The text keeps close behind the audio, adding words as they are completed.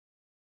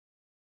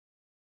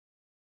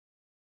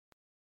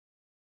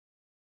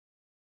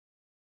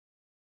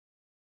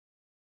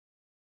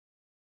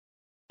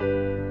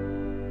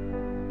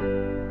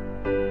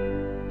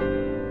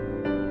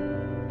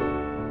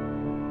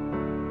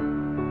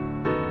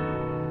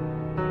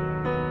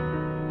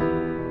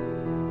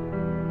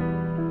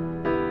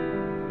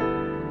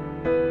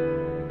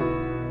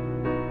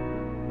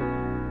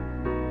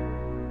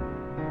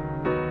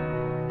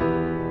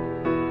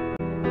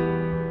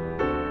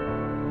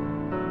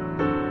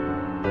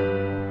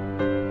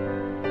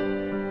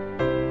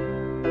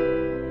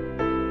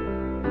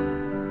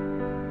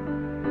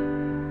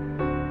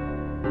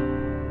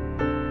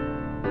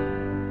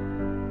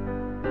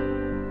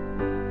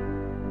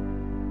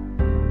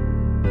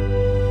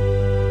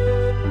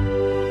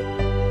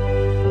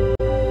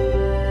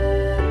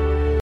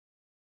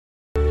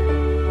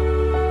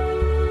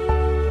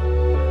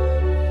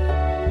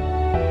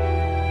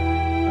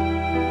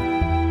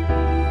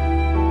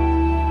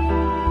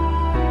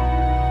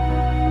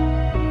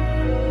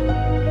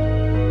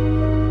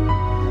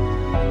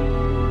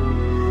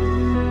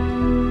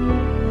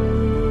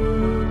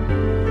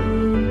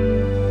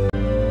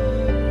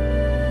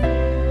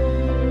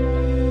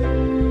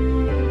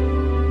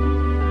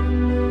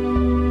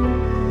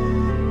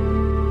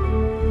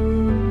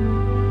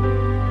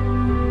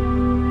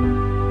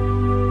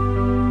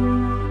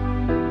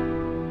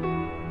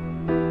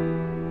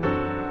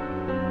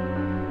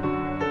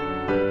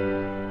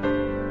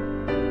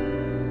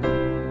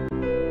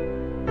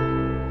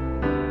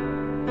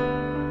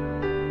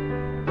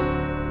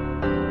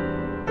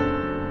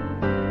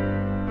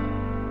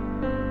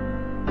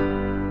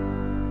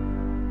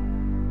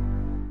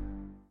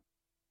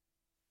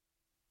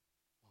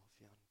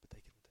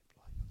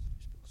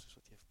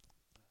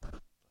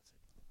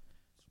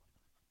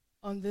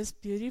On this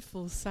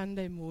beautiful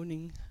Sunday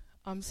morning,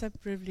 I'm so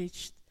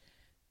privileged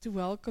to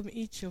welcome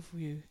each of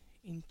you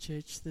in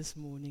church this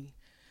morning.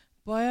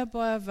 Baie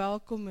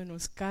welkom in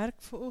ons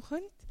kerk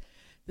vanoggend.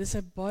 Dis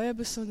 'n baie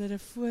besondere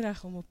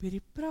voorreg om op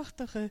hierdie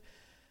pragtige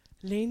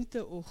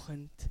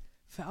lenteoggend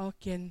vir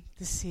elkeen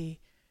te sê,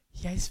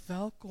 jy's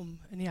welkom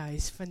in die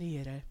huis van die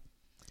Here.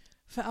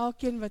 Vir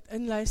elkeen wat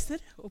inluister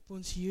op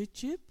ons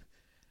YouTube,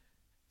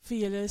 vir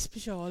julle 'n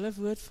spesiale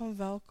woord van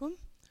welkom,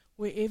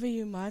 wherever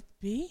you might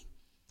be,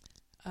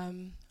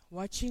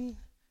 watching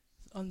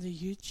on the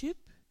YouTube.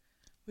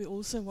 We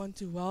also want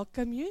to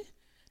welcome you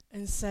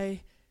and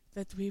say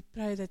that we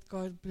pray that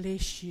God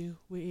bless you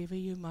wherever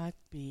you might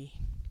be.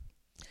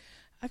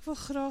 Ek wil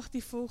graag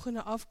die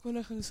volgende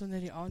afkondigings onder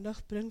die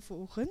aandag bring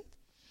vanoggend.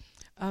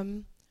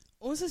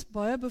 Ons is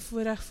baie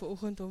bevoorreg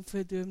vanoggend om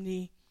vir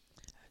Dominee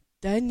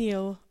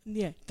Daniel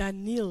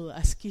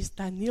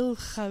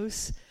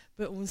Gous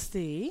by ons te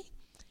hê,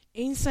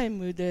 en sy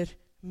moeder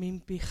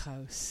Mimpie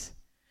Gous.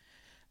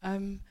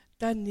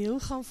 Daniel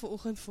gaan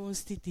vanoggend vir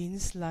ons die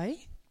diens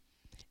lei,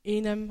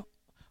 en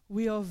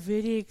we are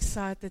very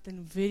excited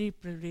and very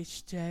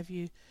privileged to have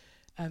you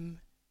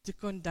to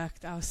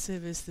conduct our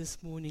service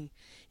this morning.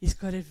 He's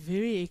got a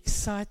very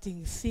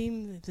exciting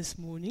theme this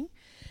morning,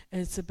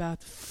 and it's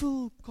about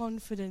full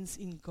confidence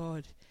in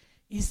God.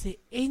 Is there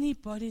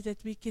anybody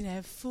that we can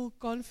have full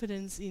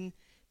confidence in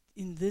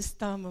this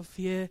time of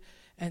year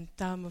and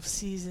time of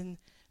season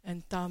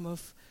and time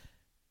of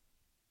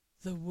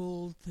the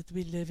world that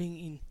we're living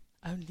in?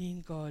 Only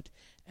in God.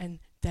 And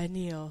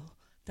Daniel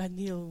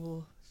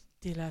will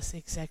tell us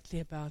exactly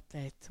about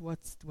that,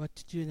 what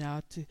to do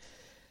now to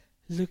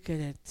look at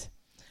it.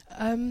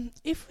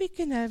 If we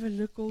can have a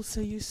look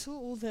also, you saw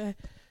all the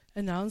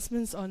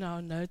announcements on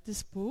our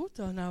notice board,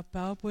 on our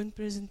PowerPoint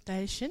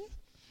presentation.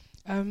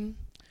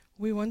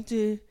 We want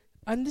to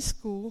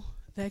underscore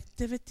the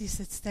activities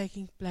that's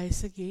taking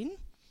place again.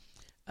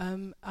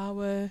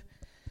 Our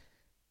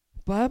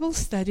Bible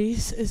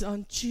studies is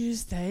on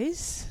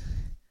Tuesdays.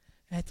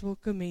 That will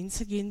commence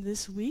again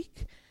this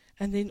week.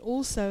 And then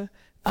also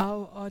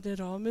our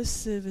Adaramus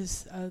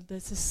service,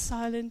 that's a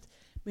silent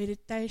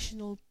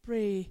meditational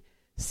prayer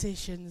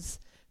sessions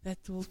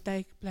that will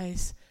take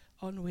place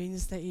on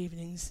Wednesday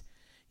evenings.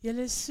 Julle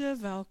is so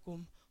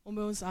welkom om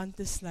by ons aan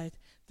te sluit.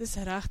 Dit is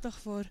regtig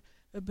vir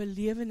 'n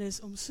belewenis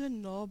om so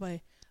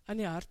naby aan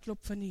die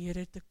hartklop van die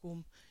Here te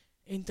kom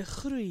en te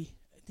groei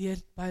deur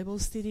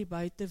Bybelstudie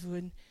by te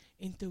woon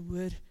en te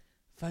hoor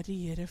wat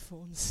die Here vir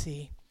ons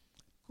sê.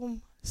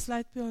 Kom,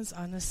 sluit by ons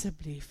aan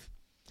asseblief.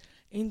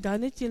 En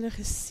dan het julle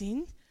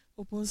gesien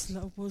op ons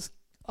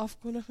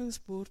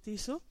afkondigingsbord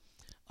hierso,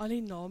 al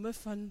die name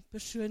van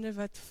persone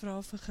wat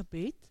vra vir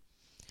gebed.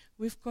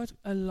 We've got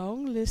a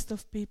long list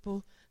of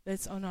people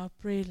that's on our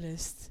prayer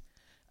list.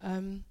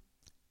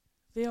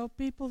 There are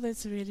people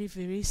that's really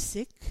very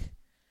sick,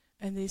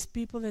 and there's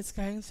people that's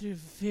going through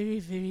very,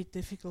 very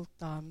difficult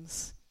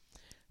times.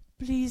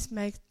 Please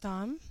make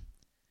time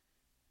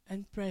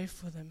and pray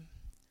for them.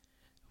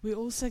 We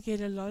also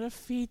get a lot of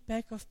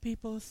feedback of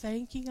people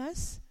thanking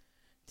us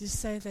to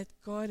say that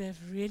God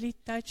have really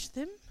touched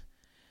them,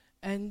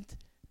 and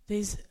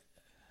there's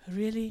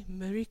really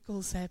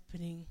miracles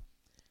happening.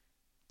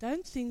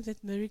 Don't think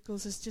that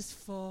miracles is just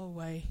far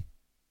away.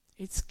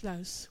 It's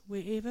close.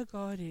 Wherever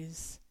God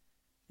is,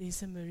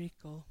 there's a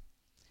miracle.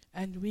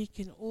 And we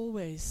can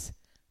always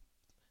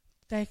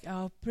take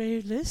our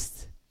prayer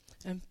list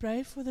and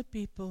pray for the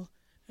people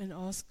and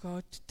ask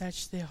God to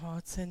touch their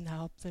hearts and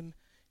help them.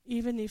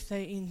 Even if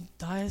they're in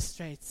dire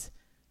straits,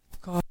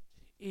 God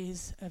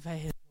is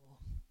available.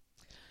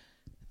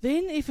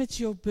 Then, if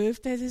it's your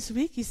birthday this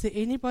week, is there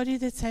anybody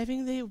that's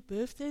having their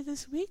birthday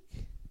this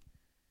week?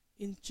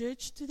 In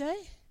church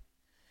today?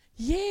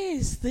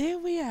 Yes, there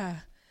we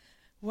are.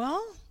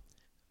 Well,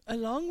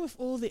 along with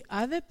all the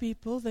other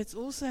people that's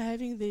also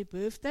having their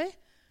birthday,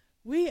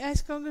 we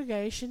as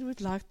congregation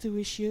would like to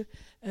wish you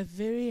a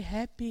very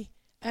happy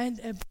and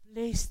a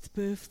blessed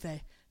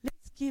birthday.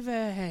 Let's give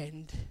her a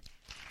hand.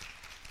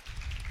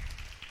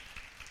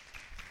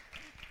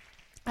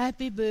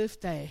 Happy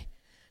birthday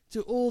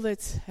to all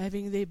that's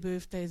having their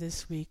birthday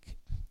this week.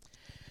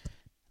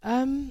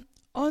 Let me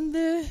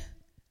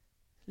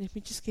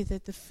just get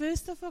that, the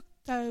 1st of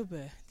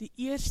October, die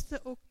 1ste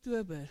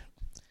Oktober,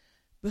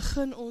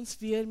 begin ons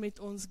weer met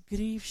ons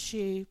Grief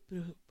Share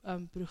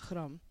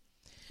program.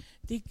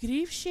 Die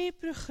Grief Share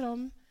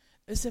program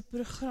is 'n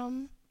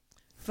program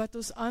wat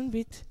ons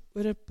aanbied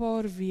oor 'n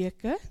paar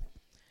weke,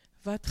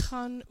 wat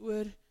gaan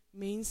oor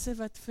mense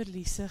wat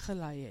verliese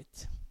gelei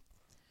het.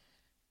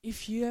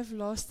 If you have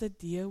lost a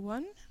dear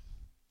one,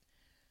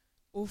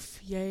 of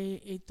jy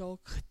het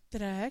dalk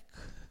getrek,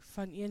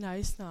 van een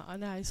huis na 'n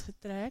ander huis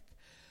getrek,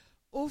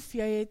 of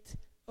jy het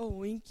 'n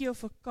hondjie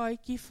of 'n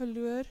katjie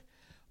verloor,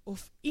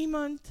 of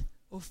iemand,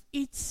 of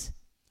iets,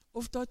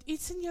 of dat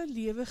iets in jou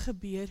lewe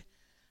gebeur,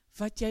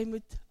 wat jy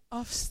moet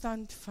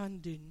afstand van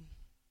doen,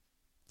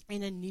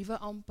 en 'n nuwe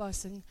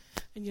aanpassing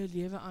in jou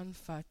lewe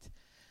aanvat,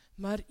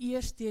 maar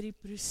eers deur die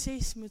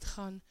proses moet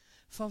gaan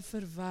van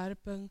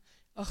verwerking,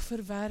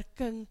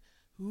 verwerking,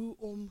 hoe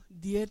om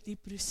deur die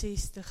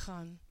proses te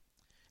gaan,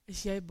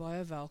 is jy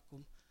baie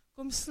welkom.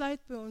 Kom sluit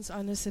by ons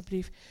aan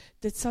asseblief.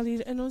 Dit sal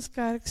hier in ons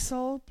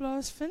kerksaal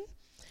plaasvind,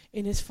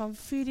 en is van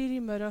 4 uur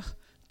die middag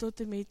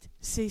tot en met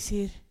 6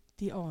 uur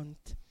die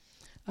aand.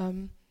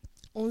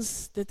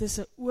 Dit is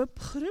 'n oop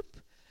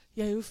groep,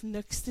 jy hoef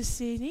niks te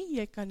sê nie,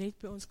 jy kan net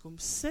by ons kom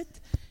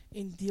sit,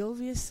 en deel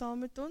wees saam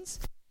met ons,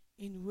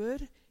 en hoor,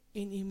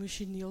 en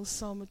emosioneel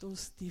saam met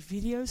ons die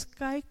video's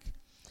kyk,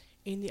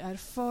 en die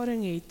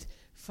ervaring het,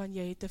 van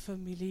jy het 'n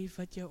familie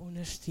wat jou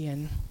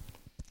ondersteun.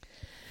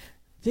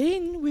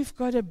 Then we've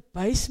got a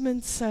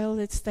basement sale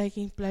that's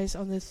taking place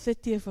on the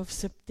 30th of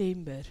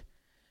September.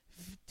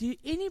 Do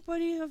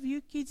anybody of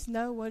you kids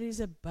know what is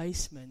a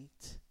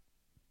basement?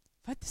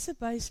 Wat is a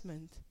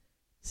basement?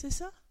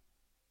 Sissa?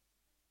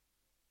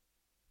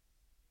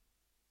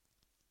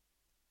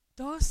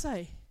 Daar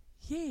sy,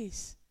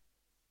 yes.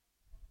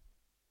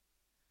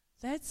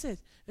 That's it.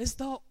 Is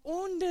daar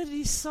onder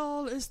die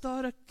saal, is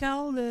daar 'n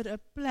kelder, 'n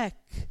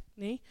plek,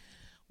 nee?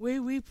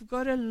 Where we've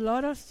got a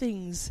lot of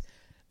things,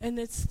 and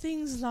it's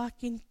things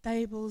like in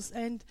tables,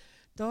 and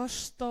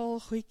daar's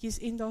staalgoedjies,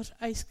 en daar's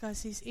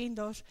yskassies, en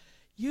daar's,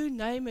 you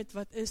name it,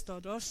 wat is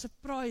daar, daar's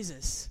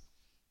surprises.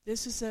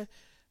 This is a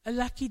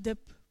lucky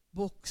dip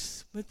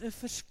box, met 'n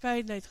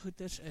verskeidenheid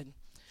goeders in.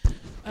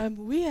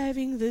 We're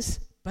having this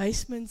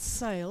basement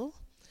sale,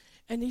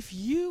 and if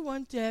you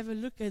want to have a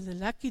look at the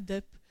lucky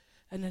dip,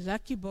 and a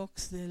lucky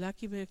box, the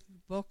lucky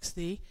box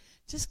there,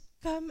 just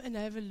come and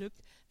have a look,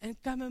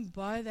 and come and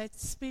buy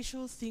that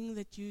special thing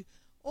that you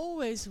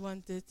always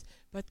wanted,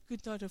 but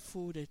could not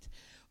afford it.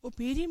 Op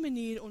hierdie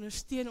manier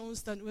ondersteun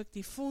ons dan ook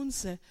die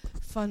fondse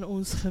van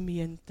ons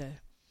gemeente.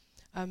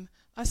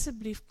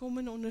 Asseblief, kom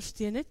en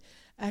ondersteun het.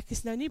 Ek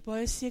is nou nie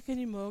baie seker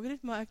nie,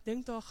 Margaret, maar ek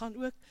dink daar gaan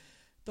ook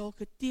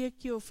dalk 'n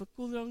teekie of 'n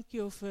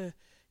koeldrankie of 'n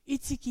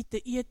ietsiekie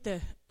te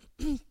ete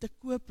te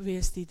koop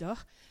wees die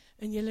dag.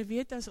 En julle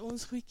weet, as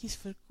ons goedjies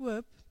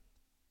verkoop,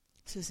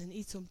 soos in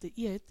iets om te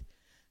eet,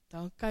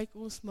 dan kyk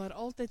ons maar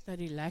altyd na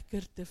die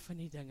lekkerte van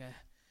die dinge.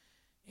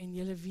 En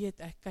julle weet,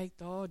 ek kyk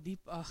daar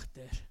diep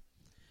agter,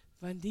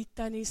 want die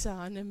tannie se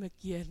hande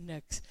mekeer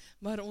niks,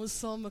 maar ons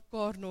sal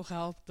mekaar nog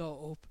help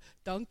daarop.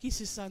 Dankie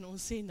Susan,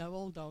 ons sê nou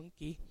al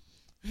dankie.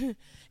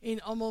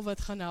 En almal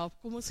wat gaan help,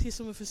 kom ons gee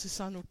sommer vir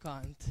Susan ook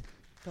kant.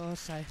 Daar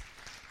sy.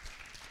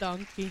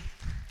 Dankie.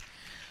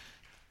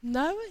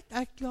 Nou het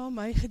ek klaar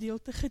my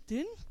gedeelte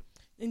gedoen,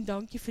 en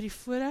dankie vir die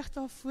voorreg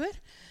daarvoor.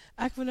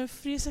 Ek wil nou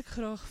vreeslik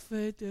graag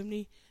vir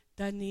Dominee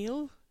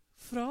Daniel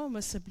vra om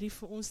asseblief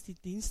vir ons die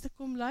dienste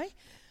kom lei.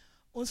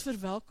 Ons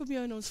verwelkom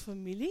jou in ons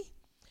familie,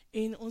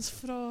 en ons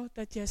vra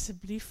dat jy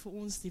asseblief vir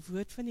ons die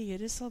woord van die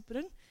Here sal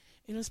bring,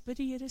 en ons bid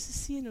die Here se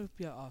seën op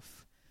jou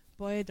af.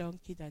 Baie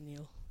dankie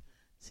Daniel.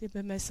 Sê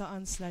by my sal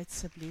aansluit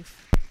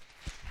asseblief.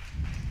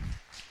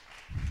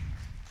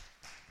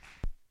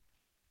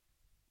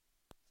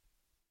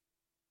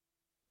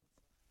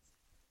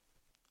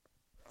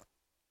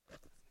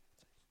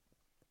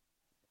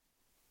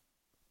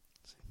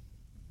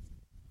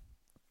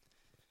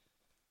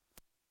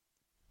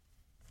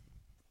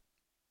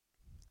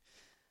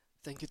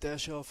 Thank you,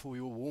 Tasha, for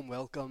your warm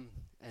welcome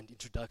and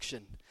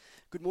introduction.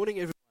 Good morning,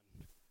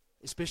 everyone.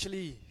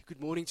 Especially good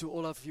morning to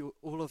all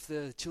of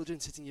the children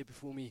sitting here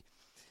before me.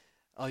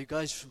 Are you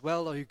guys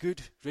well? Are you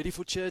good? Ready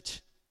for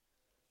church?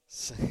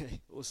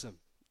 Awesome.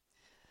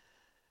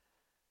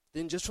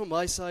 Then just from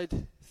my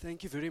side,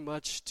 thank you very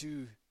much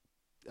to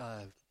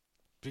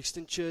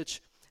Brixton Church,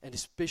 and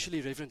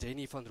especially Reverend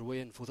Henny van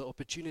Rooyen for the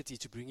opportunity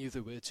to bring you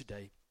the word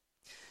today.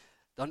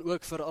 Dan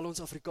ook vir al ons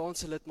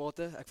Afrikaanse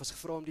lidmate, ek was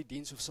gevra om die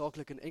diens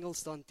hoofsaaklik in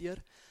Engels te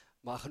hanteer,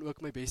 maar ek gaan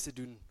ook my beste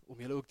doen om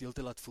julle ook deel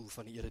te laat voel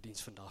van die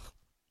erediens vandag.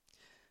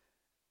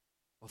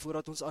 Maar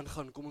voordat ons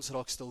aangaan, kom ons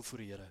raak stil voor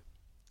die Here.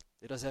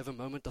 Let us have a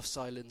moment of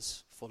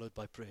silence followed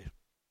by prayer.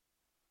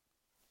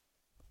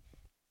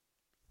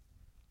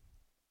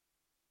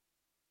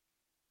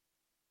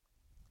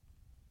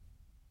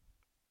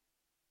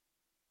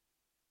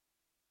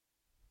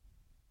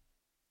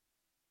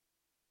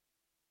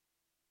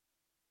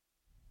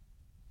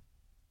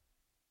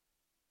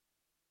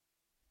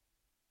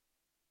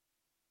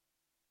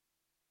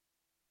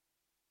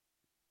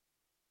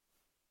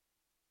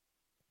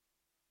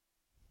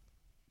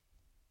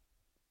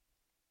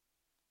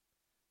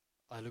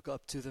 I look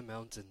up to the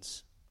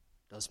mountains.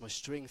 Does my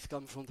strength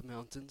come from the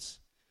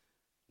mountains?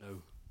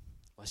 No.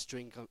 My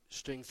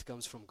strength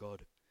comes from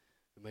God,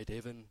 who made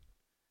heaven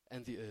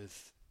and the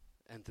earth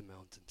and the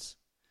mountains.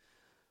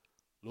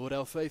 Lord,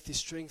 our faith is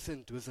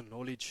strengthened with the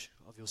knowledge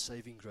of your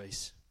saving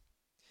grace.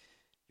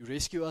 You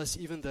rescue us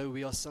even though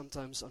we are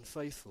sometimes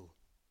unfaithful.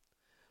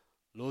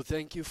 Lord,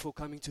 thank you for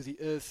coming to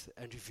the earth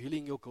and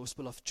revealing your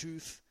gospel of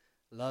truth,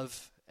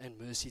 love, and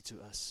mercy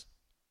to us.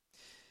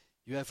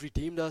 You have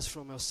redeemed us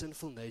from our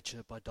sinful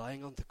nature by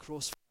dying on the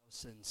cross for our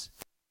sins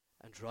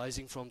and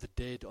rising from the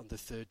dead on the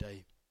third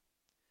day.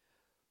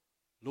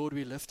 Lord,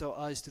 we lift our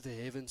eyes to the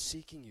heavens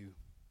seeking you,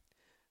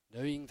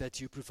 knowing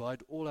that you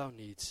provide all our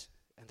needs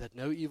and that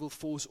no evil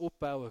force or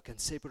power can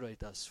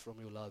separate us from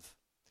your love,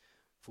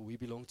 for we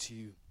belong to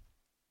you.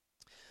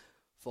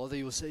 Father,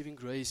 your saving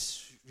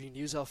grace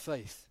renews our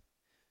faith.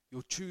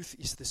 Your truth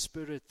is the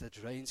Spirit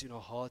that reigns in our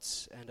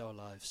hearts and our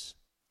lives.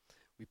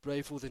 We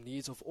pray for the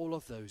needs of all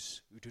of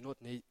those who do not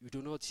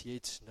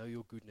yet know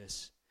your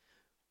goodness,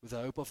 with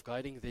the hope of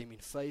guiding them in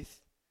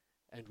faith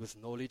and with the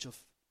knowledge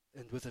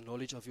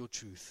of your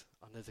truth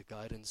under the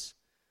guidance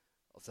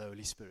of the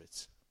Holy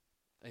Spirit.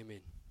 Amen.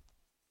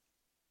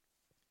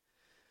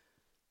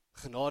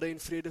 Genade en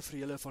vrede vir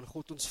julle van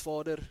God ons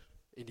Vader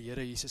en die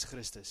Here Jesus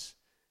Christus,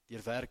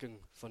 deur werking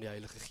van die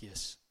Heilige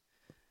Gees.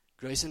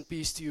 Grace and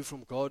peace to you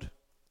from God,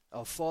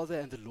 our Father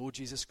and the Lord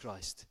Jesus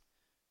Christ,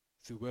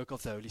 through work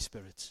of the Holy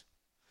Spirit.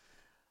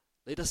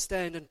 Let us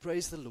stand and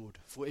praise the Lord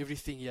for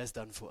everything He has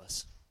done for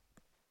us.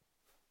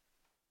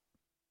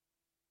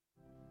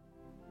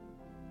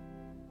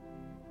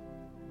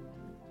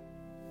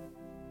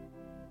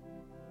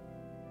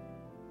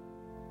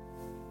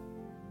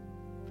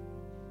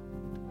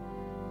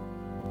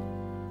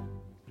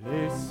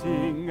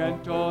 Blessing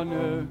and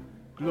honor,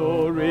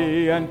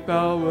 glory and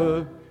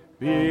power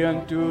be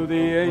unto the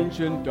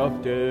Ancient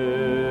of Days.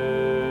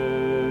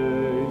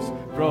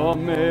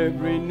 From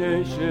every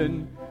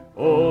nation,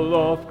 all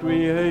of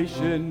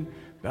creation,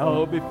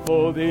 bow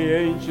before the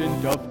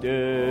Ancient of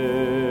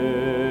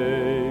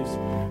Days.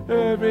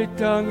 Every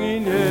tongue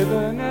in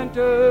heaven and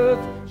earth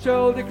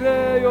shall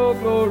declare your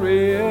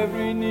glory.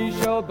 Every knee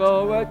shall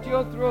bow at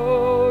your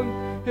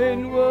throne.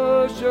 In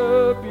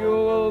worship you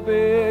will be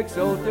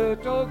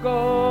exalted, O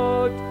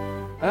God,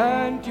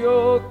 and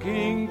your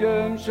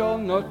kingdom shall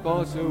not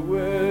pass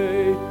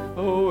away,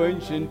 O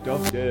Ancient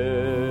of Days.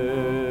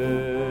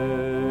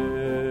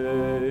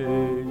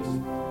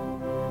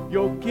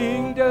 Your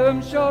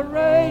kingdom shall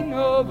reign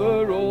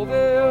over all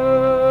the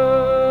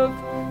earth.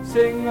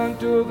 Sing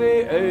unto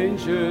the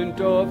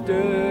Ancient of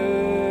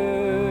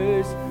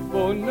Days,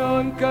 for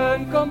none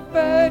can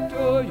compare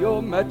to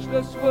your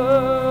matchless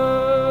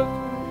worth.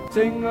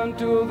 Sing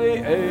unto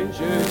the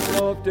Ancient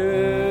of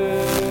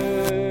Days.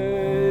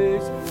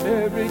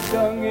 Every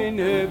tongue in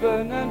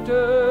heaven and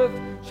earth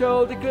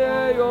shall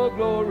declare your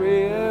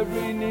glory.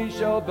 Every knee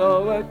shall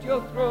bow at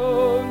your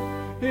throne.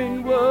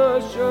 In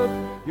worship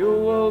you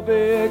will be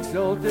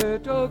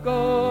exalted, O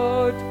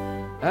God,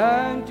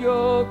 and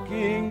your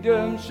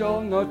kingdom shall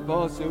not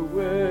pass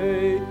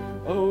away,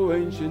 O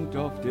Ancient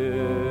of Days,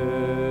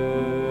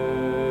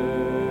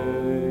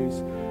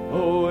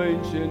 O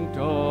Ancient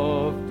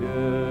of Days.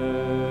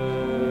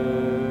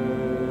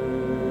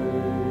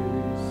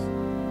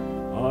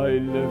 I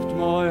lift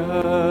my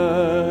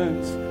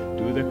hands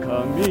to the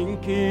coming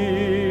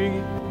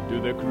King, to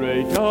the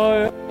great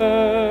I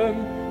am,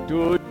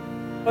 to the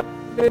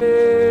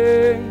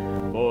King,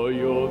 for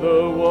you're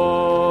the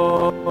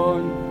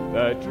one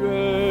that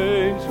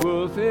reigns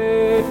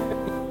within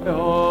my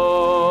heart,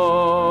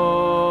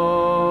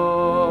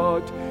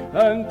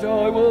 and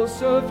I will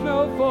serve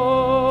no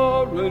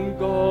foreign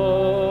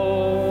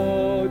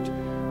God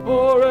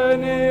or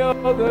any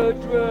other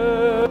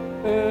treasure.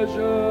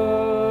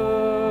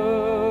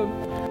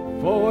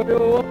 For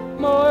you are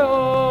my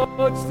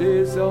heart's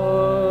desire,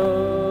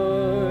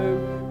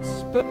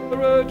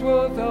 Spirit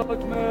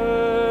without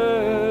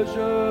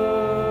measure.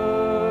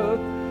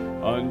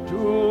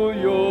 Unto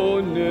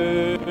your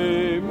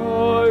name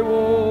I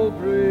will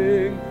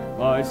bring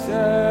my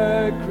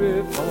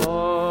sacrifice.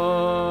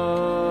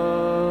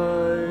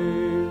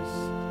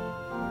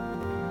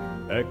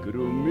 Ek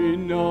roem U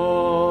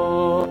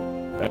naam,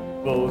 ek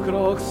wil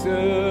graag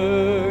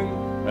sing,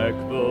 ek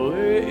wil U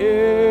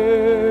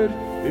eer,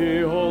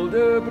 U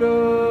hulde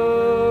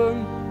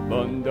bring,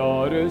 want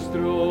daar is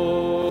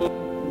troon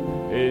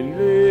en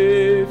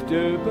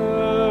liefde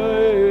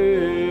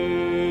beheer.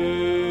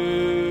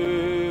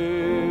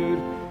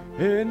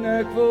 En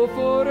ek wil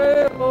voor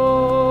U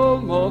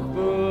almag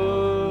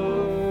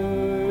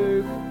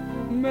buig,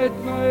 met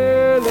my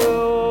hele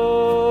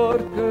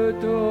hart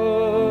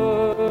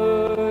getuig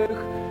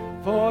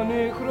van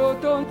U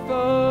groot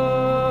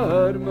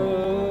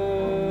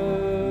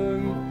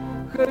ontferming,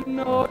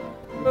 genade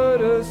vir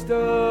 'n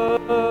sterfling.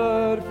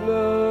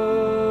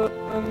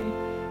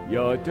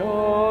 Ja,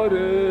 daar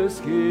is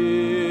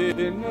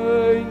geen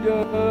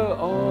einde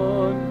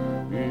aan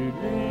U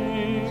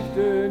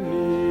liefde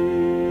nie.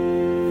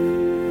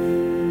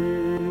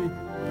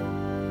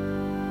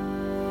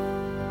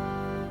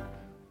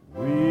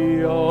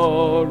 We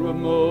are a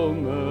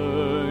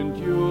moment,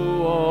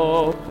 You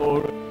are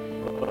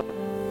forever,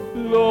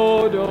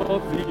 Lord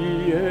of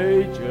the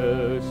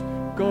ages,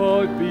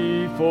 God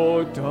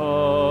before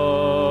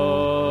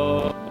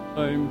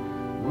time.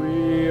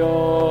 We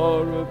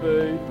are a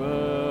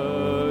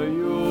vapor,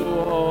 You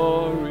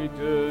are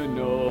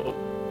eternal,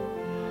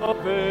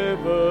 of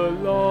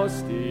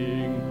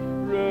everlasting,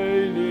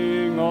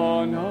 reigning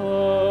on high.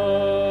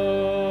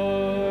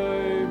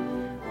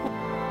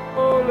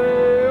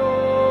 Holy,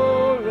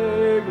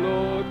 holy,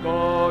 Lord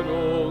God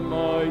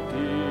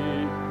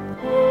Almighty,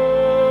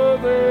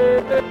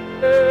 worthy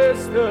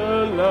is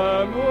the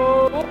Lamb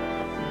of God.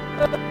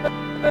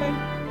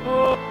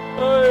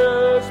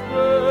 Highest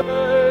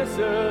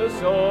praises,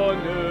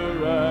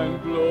 honor,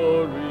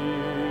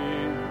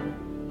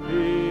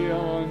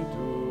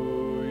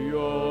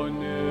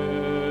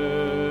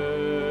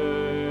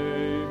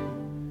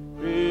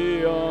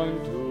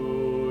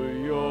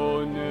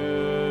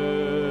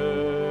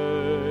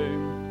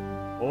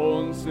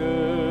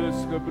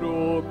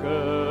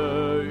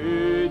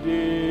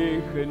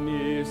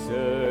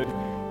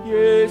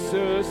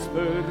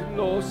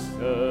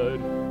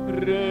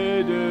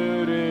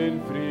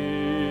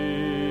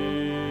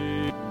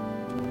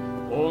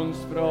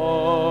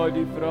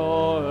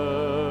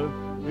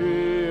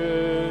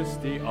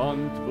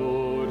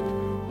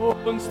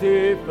 ons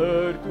die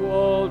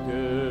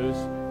verdwaaldes,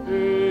 U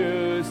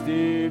is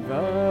die weg.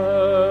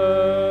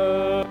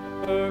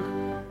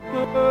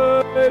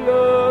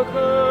 Heilig,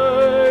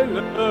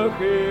 heilig,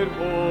 Heer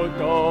God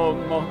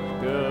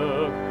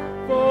almachtig,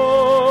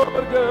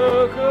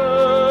 waardige,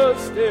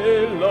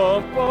 stil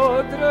en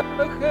Pater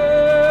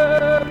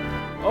Heer,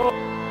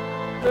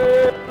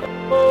 altijd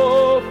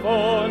lof,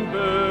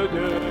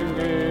 aanbidding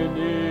en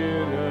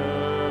ere,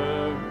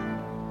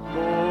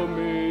 kom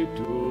U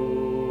toe,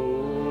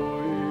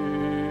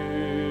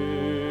 Heer,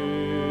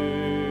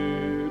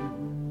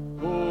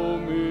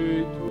 kom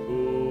U toe,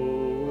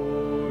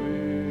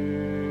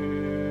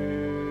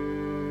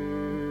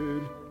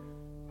 Heer,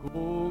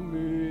 kom U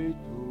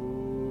toe,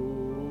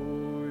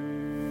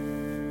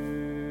 Heer.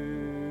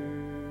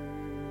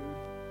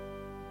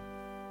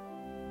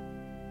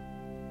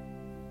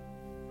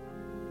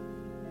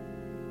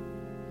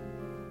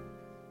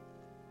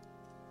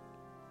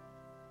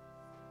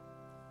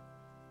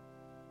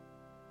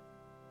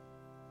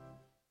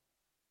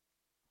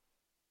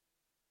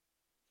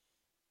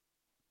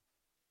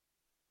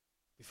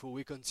 Before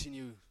we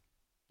continue,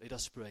 let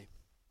us pray.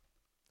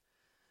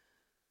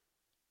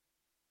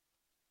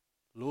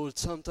 Lord,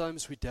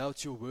 sometimes we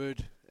doubt your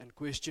word and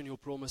question your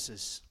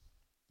promises,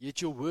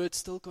 yet your word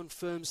still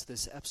confirms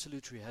this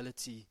absolute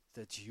reality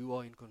that you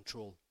are in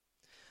control.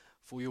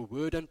 For your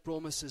word and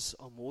promises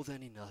are more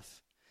than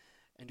enough,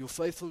 and your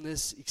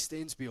faithfulness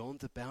extends beyond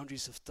the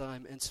boundaries of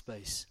time and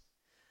space.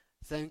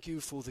 Thank you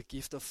for the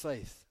gift of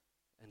faith,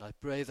 and I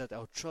pray that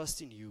our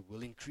trust in you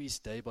will increase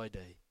day by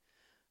day.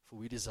 For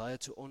we desire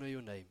to honor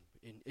your name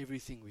in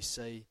everything we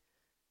say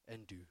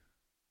and do.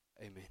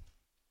 Amen.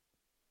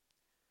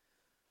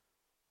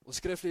 Ons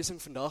skriflesing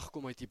vandag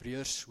kom uit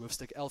Hebreërs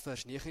hoofstuk 11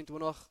 vers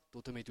 29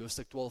 tot en met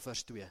hoofstuk 12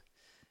 vers 2.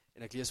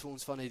 En ek lees vir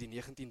ons vanuit die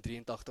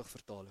 1983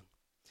 vertaling.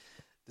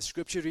 The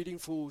scripture reading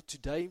for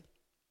today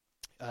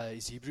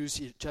is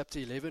Hebrews chapter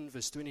 11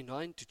 verse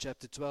 29 to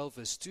chapter 12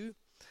 verse 2.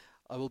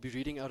 I will be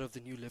reading out of the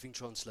New Living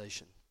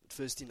Translation, but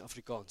first in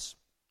Afrikaans.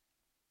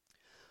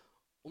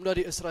 Omdat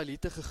die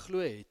Israeliete geglo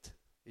het,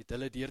 het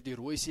hulle deur die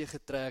Rooi See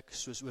getrek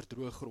soos oor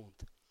droë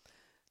grond,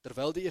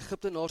 terwyl die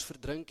Egiptenaars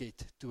verdrink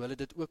het, toe hulle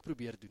dit ook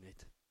probeer doen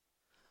het.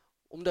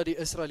 Omdat die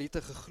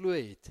Israeliete geglo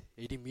het,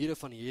 het die mure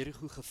van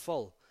Jerigo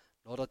geval,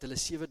 nadat hulle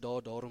 7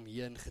 dae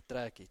daaromheen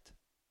getrek het.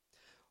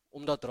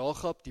 Omdat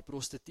Rahab die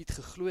prostituut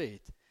geglo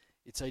het,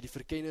 het sy die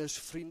verkenners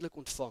vriendelik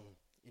ontvang,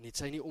 en het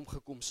sy nie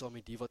omgekom saam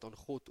met die wat aan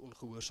God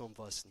ongehoorsaam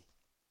was nie.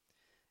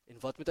 En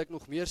wat moet ek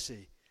nog meer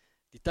sê?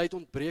 Die tyd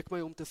ontbreek my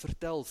om te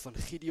vertel van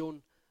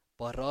Gideon,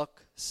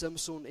 Barak,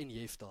 Simson en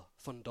Jefta,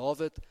 van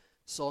Dawid,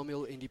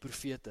 Samuel en die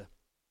profete.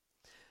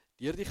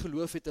 Deur die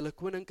geloof het hulle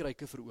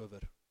koninkryke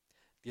verower,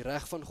 die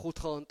reg van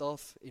God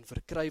gehandhaaf en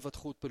verkry wat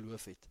God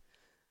beloof het.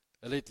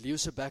 Hulle het leeu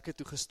se bekke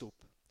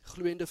toegestop,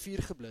 gloeiende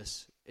vuur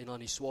geblus en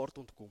aan die swaard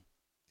ontkom.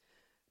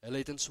 Hulle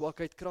het in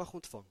swakheid krag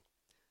ontvang,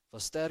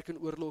 was sterk in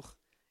oorlog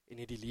en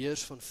het die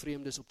leers van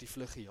vreemdes op die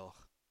vlug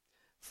gejaag.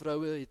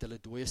 Vroue het hulle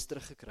dooies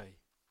teruggekry,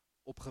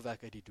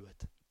 opgewek uit die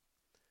dood.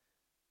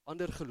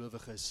 Ander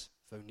gelowiges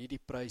wou nie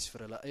die prys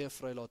vir hulle eie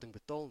vrylating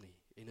betaal nie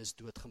en is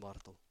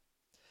doodgemartel.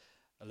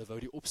 Hulle wou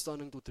die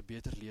opstanding tot 'n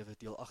beter lewe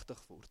deelagtig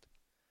word.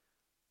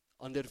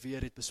 Ander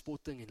weer het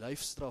bespotting en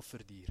lyfstraf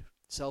verduur,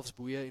 selfs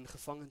boeye en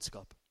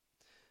gevangenskap.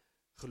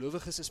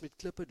 Gelowiges is met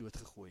klippe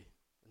doodgegooi,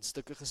 in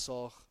stukke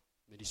gesaag,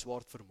 met die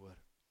swaard vermoor.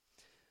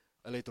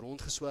 Hulle het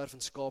rondgeswerf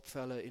in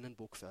skaapvelle en in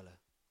bokvelle.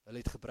 Hulle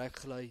het gebrek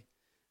gelei,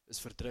 is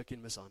verdruk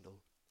en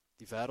mishandel.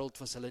 Die wêreld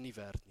was hulle nie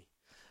werd nie.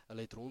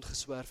 Hulle het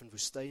rondgeswerf in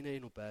woestyne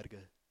en op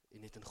berge,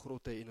 en het in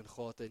grotte en in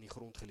gate in die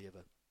grond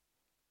gelewe.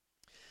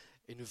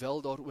 En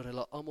hoewel daar oor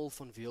hulle almal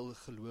van veel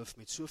geloof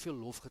met soveel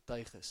lof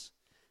getuig is,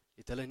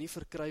 het hulle nie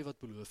verkry wat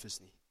beloof is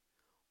nie,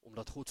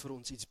 omdat God vir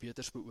ons iets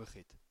beters beoog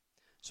het,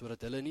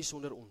 sodat hulle nie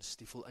sonder ons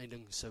die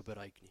volëinding sou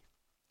bereik nie.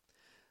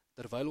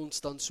 Terwyl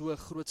ons dan so 'n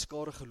groot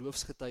skare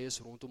geloofsgetuies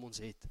rondom ons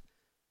het,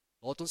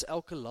 laat ons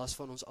elke las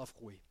van ons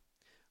afgooi,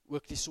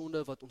 ook die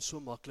sonde wat ons so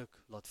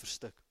maklik laat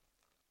verstik.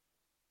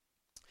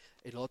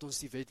 En laat ons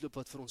die wedloop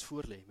wat vir ons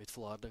voorlê met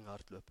volharding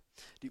hardloop.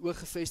 Die oog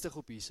gefestig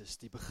op Jesus,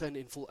 die begin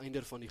en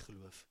volëinder van die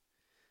geloof.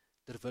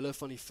 Terwille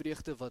van die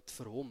vreugde wat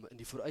vir hom in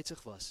die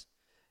vooruitsig was,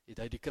 het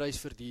hy die kruis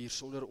verduur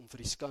sonder om vir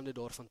die skande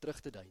daarvan terug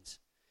te deins.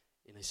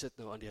 En hy sit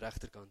nou aan die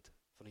regterkant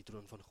van die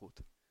troon van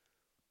God.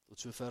 Tot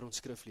sover ons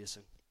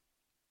skriflesing.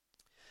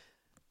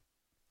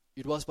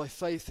 It was by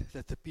faith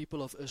that the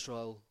people of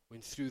Israel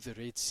went through the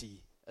Red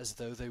Sea, as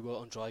though they were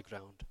on dry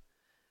ground.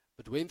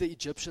 But when the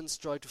Egyptians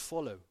tried to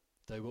follow,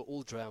 they were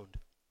all drowned.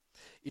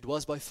 It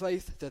was by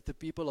faith that the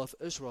people of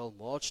Israel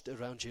marched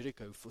around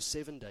Jericho for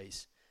 7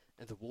 days,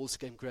 and the walls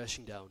came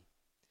crashing down.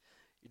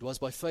 It was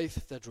by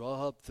faith that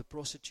Rahab the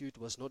prostitute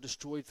was not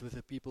destroyed with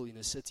the people in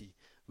a city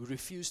who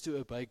refused to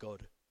obey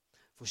God,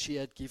 for she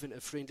had given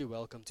a friendly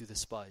welcome to the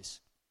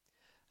spies.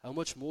 How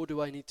much more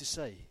do I need to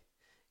say?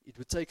 It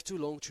would take too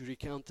long to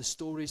recount the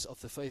stories of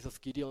the faith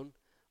of Gideon,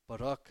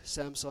 Barak,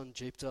 Samson,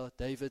 Jephthah,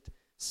 David,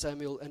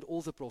 Samuel, and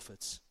all the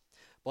prophets.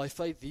 By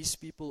faith these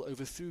people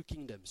overthrew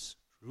kingdoms,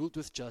 ruled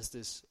with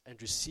justice,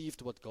 and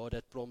received what God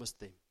had promised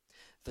them.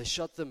 They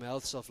shut the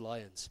mouths of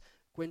lions,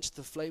 quenched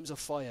the flames of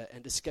fire,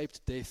 and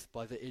escaped death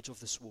by the edge of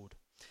the sword.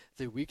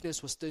 Their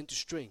weakness was turned to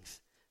strength.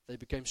 They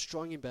became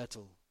strong in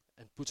battle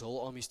and put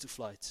whole armies to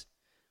flight.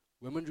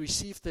 Women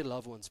received their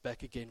loved ones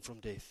back again from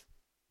death.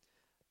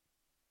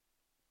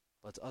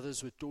 But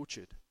others were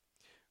tortured,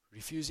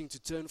 refusing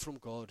to turn from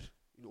God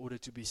in order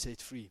to be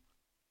set free.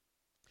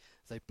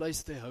 They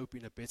placed their hope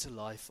in a better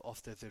life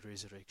after the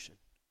resurrection.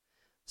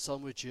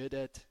 Some were jeered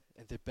at,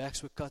 and their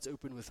backs were cut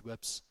open with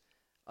whips.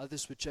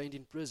 Others were chained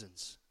in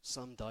prisons.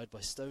 Some died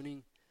by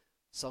stoning.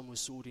 Some were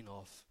sawed in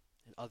half,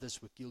 and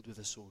others were killed with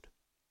a sword.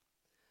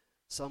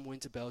 Some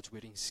went about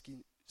wearing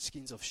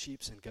skins of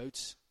sheep and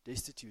goats,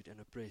 destitute and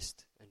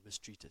oppressed and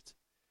mistreated.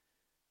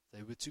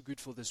 They were too good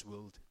for this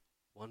world,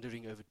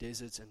 wandering over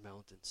deserts and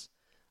mountains,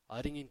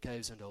 hiding in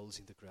caves and holes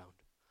in the ground.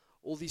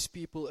 All these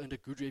people earned a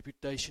good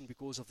reputation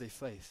because of their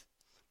faith,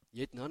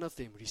 yet none of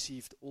them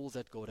received all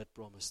that God had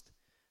promised,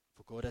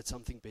 for God had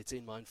something better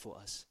in mind for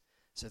us,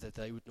 so that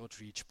they would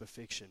not reach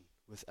perfection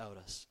without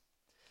us.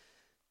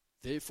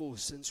 Therefore,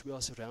 since we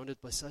are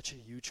surrounded by such a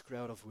huge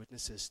crowd of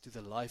witnesses to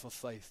the life of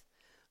faith,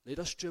 let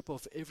us strip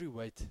off every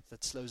weight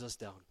that slows us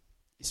down,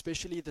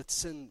 especially the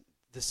sin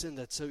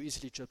that so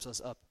easily trips us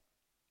up.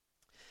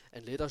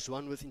 And let us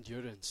run with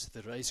endurance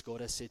the race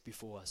God has set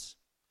before us.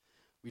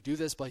 We do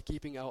this by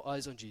keeping our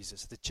eyes on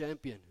Jesus, the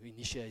champion who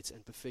initiates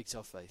and perfects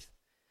our faith.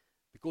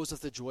 Because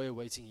of the joy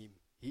awaiting him,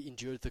 he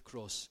endured the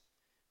cross,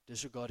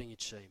 disregarding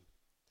its shame.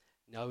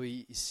 Now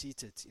he is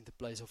seated in the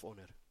place of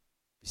honor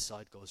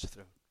beside God's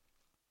throne.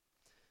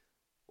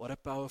 What a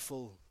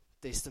powerful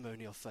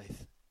testimony of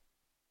faith.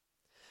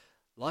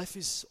 Life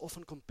is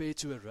often compared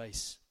to a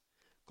race,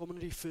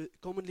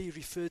 commonly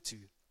referred to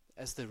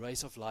as the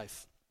race of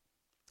life.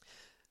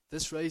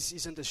 This race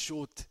isn't a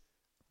short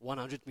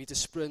 100-meter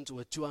sprint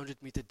or a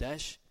 200-meter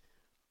dash,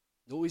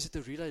 nor is it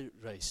a relay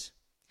race.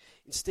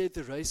 Instead,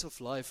 the race of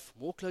life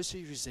more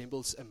closely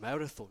resembles a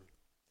marathon,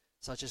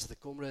 such as the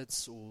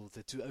Comrades or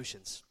the Two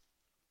Oceans.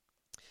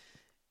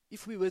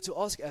 If we were to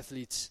ask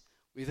athletes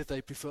whether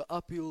they prefer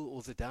uphill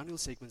or the downhill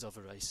segments of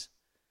a race,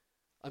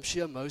 I'm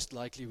sure most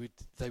likely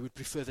they would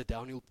prefer the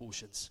downhill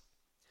portions.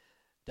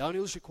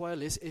 Downhills require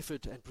less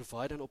effort and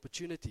provide an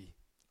opportunity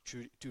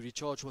to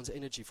recharge one's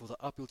energy for the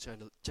uphill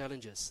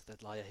challenges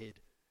that lie ahead.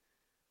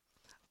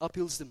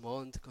 Uphills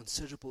demand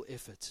considerable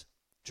effort,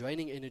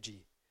 draining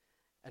energy,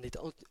 and it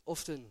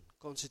often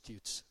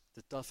constitutes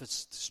the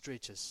toughest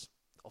stretches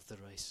of the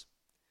race.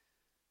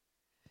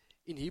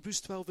 In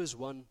Hebrews 12 verse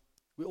 1,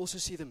 we also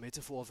see the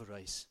metaphor of a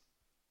race.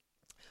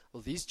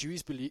 Well, these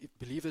Jewish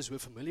believers were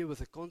familiar with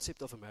the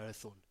concept of a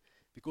marathon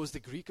because the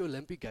Greek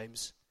Olympic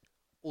Games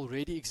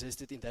already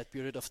existed in that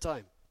period of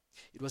time.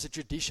 It was a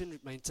tradition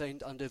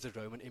maintained under the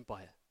Roman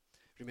Empire.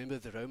 Remember,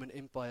 the Roman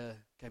Empire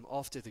came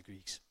after the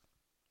Greeks.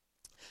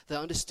 They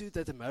understood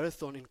that the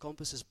marathon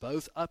encompasses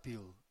both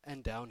uphill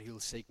and downhill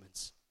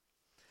segments.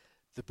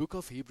 The book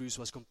of Hebrews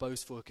was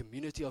composed for a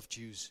community of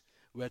Jews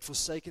who had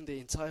forsaken their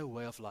entire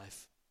way of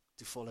life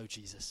to follow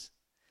Jesus.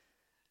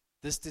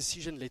 This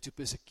decision led to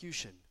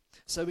persecution,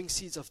 sowing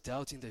seeds of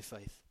doubt in their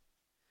faith.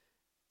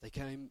 They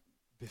came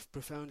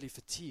profoundly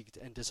fatigued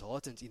and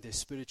disheartened in their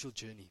spiritual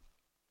journey.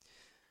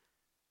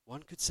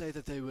 One could say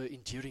that they were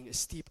enduring a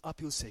steep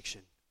uphill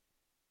section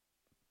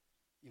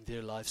in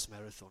their life's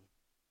marathon.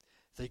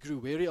 They grew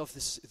weary of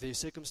their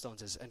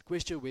circumstances and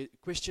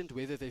questioned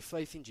whether their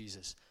faith in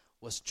Jesus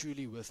was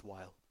truly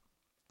worthwhile.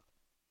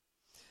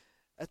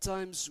 At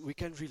times, we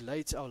can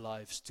relate our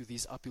lives to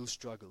these uphill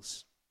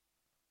struggles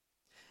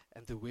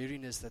and the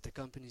weariness that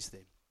accompanies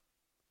them.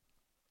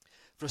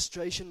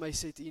 Frustration may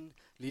set in,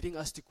 leading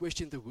us to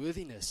question the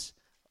worthiness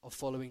of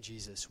following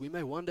Jesus. We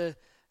may wonder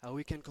how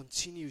we can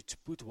continue to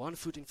put one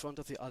foot in front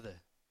of the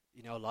other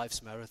in our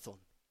life's marathon.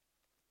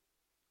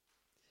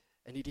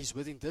 And it is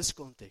within this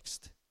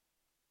context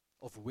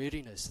of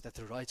weariness that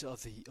the writer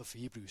of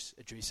Hebrews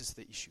addresses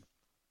the issue.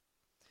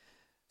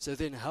 So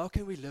then, how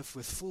can we live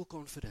with full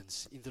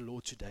confidence in the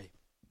Lord today?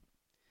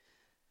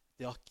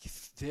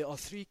 There are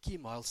three key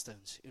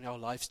milestones in our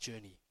life's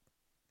journey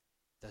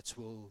that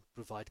will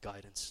provide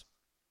guidance.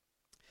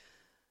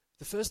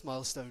 The first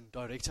milestone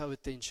directs our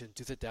attention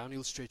to the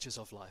downhill stretches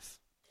of life,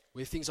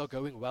 where things are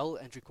going well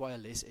and require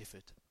less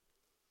effort.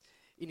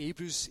 In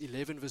Hebrews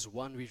 11 verse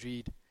 1 we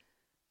read,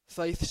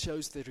 "Faith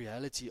shows the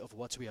reality of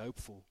what we hope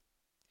for.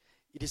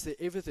 It is the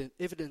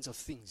evidence of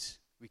things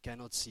we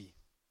cannot see."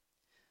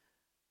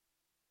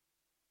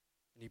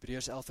 In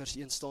Hebreërs 11 vers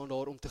 1 staan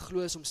daar, om te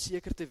glo is om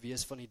seker te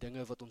wees van die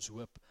dinge wat ons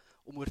hoop,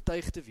 om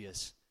oortuig te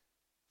wees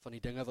van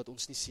die dinge wat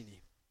ons nie sien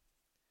nie.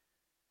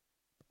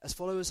 As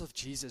followers of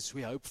Jesus,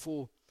 we hope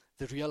for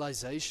the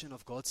realization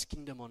of God's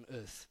kingdom on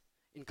earth,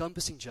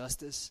 encompassing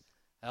justice,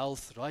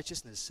 health,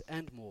 righteousness,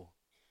 and more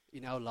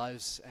in our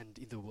lives and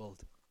in the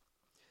world.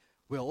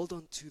 We hold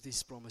on to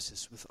these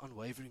promises with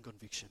unwavering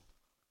conviction.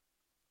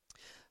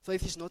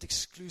 Faith is not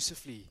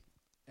exclusively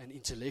an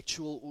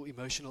intellectual or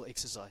emotional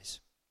exercise.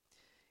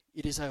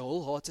 It is a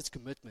wholehearted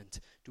commitment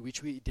to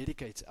which we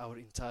dedicate our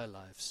entire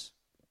lives.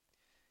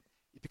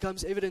 It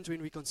becomes evident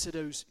when we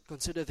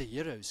consider the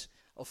heroes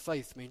of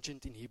faith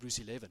mentioned in Hebrews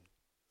 11.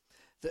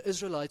 The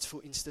Israelites,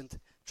 for instance,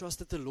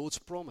 trusted the Lord's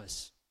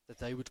promise that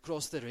they would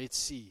cross the Red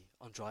Sea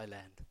on dry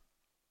land.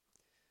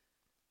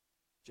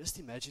 Just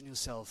imagine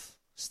yourself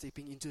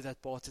stepping into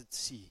that parted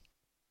sea,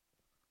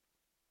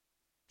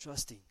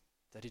 trusting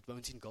that it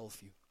won't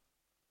engulf you.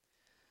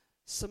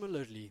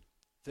 Similarly,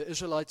 the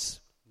Israelites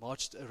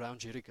marched around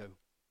Jericho,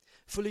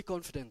 fully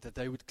confident that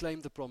they would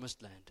claim the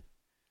promised land.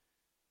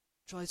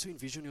 Try to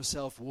envision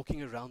yourself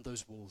walking around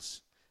those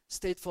walls,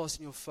 steadfast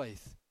in your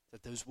faith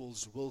that those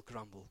walls will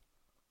crumble.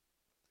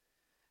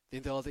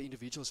 Then there are the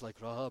individuals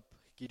like Rahab,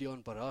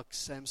 Gideon, Barak,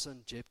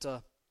 Samson,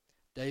 Jephthah,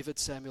 David,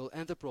 Samuel,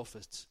 and the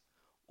prophets,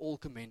 all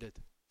commended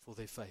for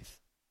their faith.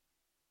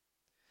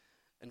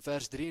 In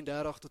vers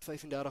 33 tot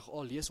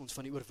 35a lees ons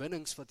van die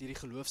oorwinnings wat hierdie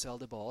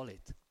geloofshelde behaal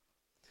het.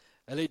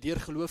 Hulle het deur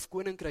geloof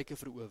koninkryke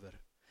verower,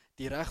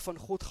 die reg van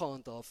God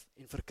gehandhaaf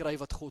en verkry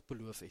wat God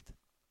beloof het.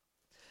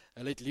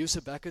 Hulle het leeu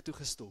se bekke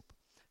toegestop,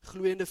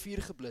 gloeiende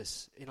vuur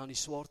geblus en aan die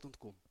swaard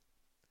ontkom.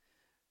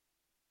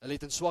 Hulle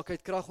het in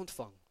swakheid krag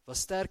ontvang,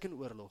 was sterk in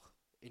oorlog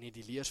en het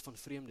die leers van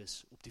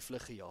vreemdes op die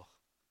vlug gejaag.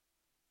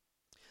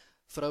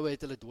 Vroue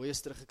het hulle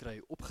dooies teruggekry,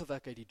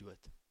 opgewek uit die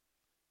dood.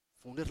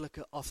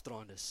 Wonderlike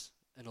afdraandes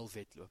in hul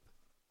wedloop.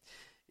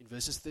 In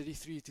verses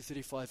 33 to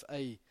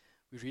 35a,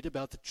 we read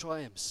about the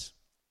triumphs.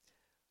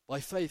 By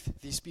faith,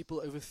 these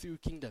people overthrew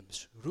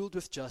kingdoms, ruled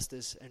with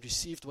justice, and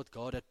received what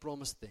God had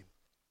promised them.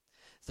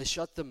 They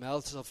shut the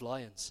mouths of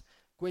lions,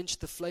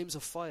 quenched the flames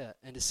of fire,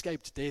 and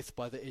escaped death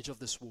by the edge of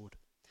the sword.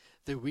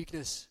 Their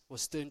weakness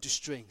was turned to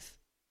strength.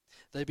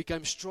 They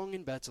became strong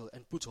in battle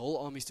and put whole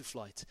armies to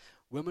flight.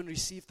 Women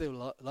received their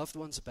loved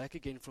ones back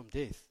again from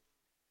death.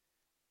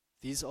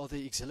 These are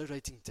the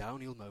exhilarating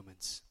downhill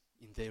moments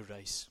in their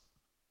race.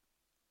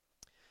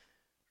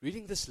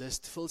 Reading this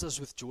list fills us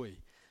with joy,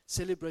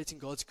 celebrating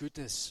God's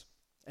goodness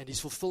and His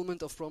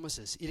fulfillment of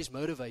promises. It is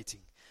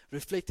motivating,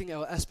 reflecting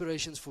our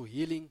aspirations for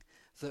healing,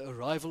 the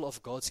arrival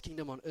of God's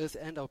kingdom on earth,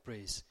 and our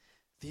praise.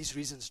 These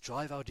reasons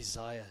drive our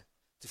desire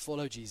to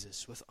follow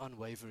Jesus with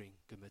unwavering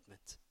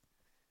commitment.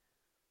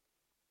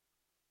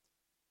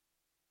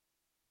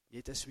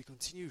 Yet as we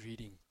continue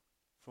reading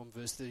from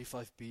verse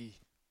 35b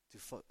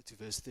to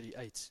verse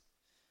 38,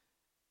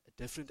 a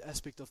different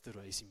aspect of the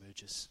race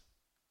emerges.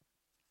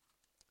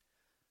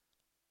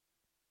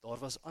 Daar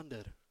was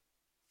ander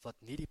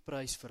wat nie die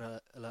prys vir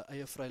hulle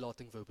eie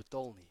vrylating wou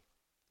betaal nie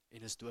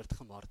en is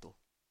doodgemartel.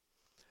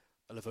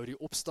 Hulle wou die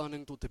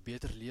opstanding tot 'n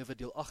beter lewe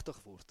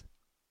deelagtig word.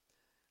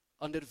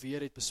 Ander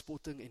weer het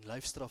bespotting en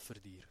lyfstraf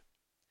verduur,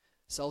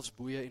 selfs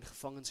boeye en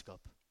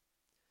gevangenskap.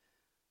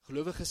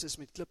 Gelowiges is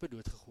met klippe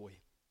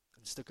doodgegooi,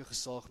 in stukke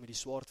gesaag met die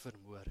swaard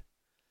vermoor.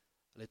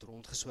 Hulle het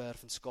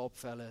rondgeswerf in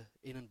skaapvelle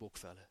en in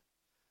bokvelle.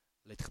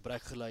 Hulle het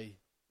gebrek gelei,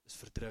 is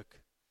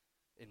verdruk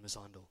en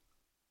mishandel.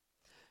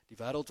 Die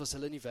wêreld was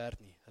hulle nie werd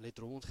nie. Hulle het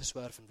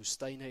rondgeswerf in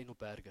woestyne en op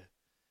berge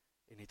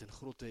en het in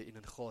grotte en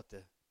in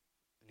gate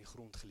in die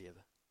grond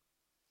gelewe.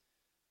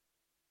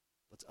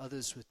 But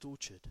others were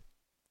tortured,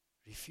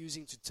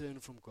 refusing to turn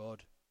from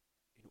God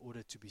in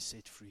order to be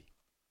set free.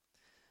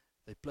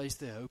 They placed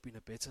their hope in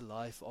a better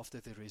life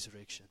after the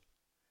resurrection.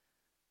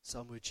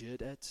 Some were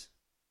jeered at,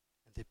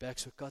 and their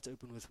backs were cut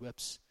open with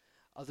whips.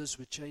 Others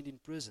were chained in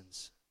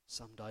prisons.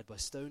 Some died by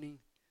stoning.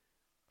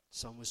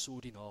 Some were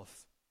sawed in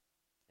half,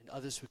 and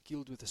others were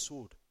killed with a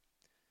sword.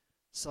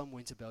 Some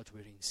went about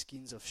wearing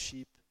skins of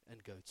sheep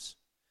and goats,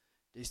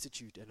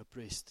 destitute and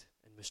oppressed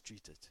and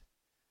mistreated.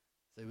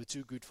 They were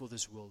too good for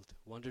this world,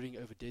 wandering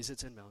over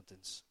deserts and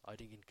mountains,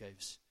 hiding in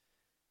caves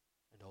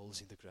and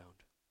holes in the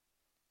ground.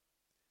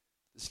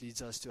 This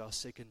leads us to our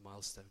second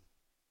milestone.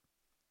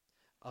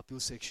 Uphill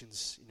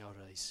sections in our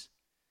race,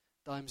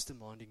 times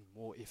demanding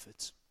more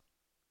effort.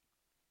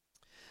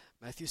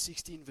 Matthew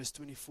 16 verse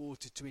 24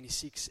 to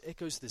 26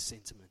 echoes this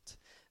sentiment.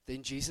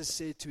 Then Jesus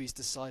said to his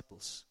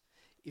disciples,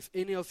 "If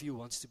any of you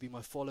wants to be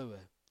my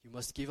follower, you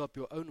must give up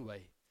your own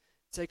way.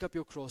 Take up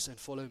your cross and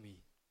follow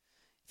me.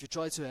 If you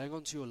try to hang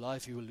on to your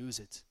life, you will lose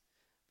it.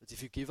 But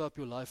if you give up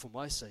your life for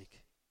my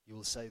sake, you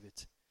will save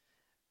it.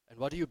 And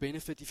what do you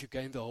benefit if you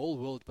gain the whole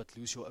world but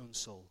lose your own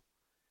soul?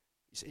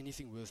 Is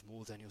anything worth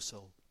more than your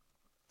soul?"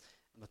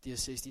 In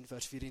Mattheus 16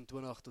 vers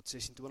 24 tot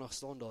 26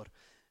 staan daar,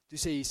 toe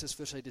sê Jesus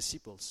vir sy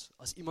disippels,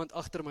 "As iemand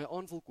agter my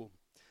aan wil kom,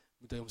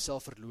 moet hy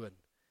homself verloon,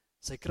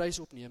 sy kruis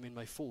opneem en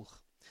my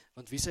volg.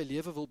 Want wie sy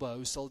lewe wil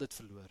behou, sal dit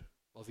verloor.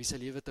 Maar wie sy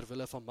lewe ter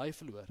wille van my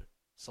verloor,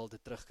 sal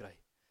dit terugkry.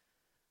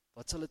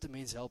 Wat sal dit 'n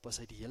mens help as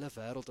hy die hele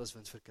wêreld as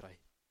wins verkry,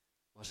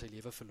 maar sy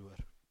lewe verloor?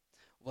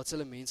 Of wat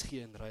sal 'n mens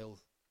gee in ruil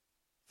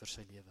vir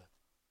sy lewe?"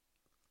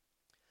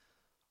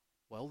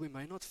 While we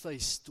may not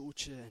face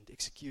torture and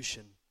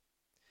execution,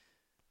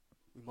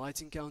 we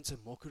might encounter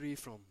mockery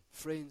from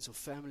friends or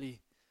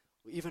family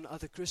or even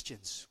other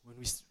Christians when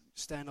we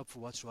stand up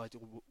for what's right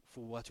or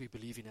for what we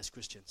believe in as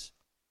Christians.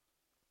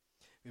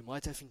 We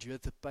might have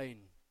endured the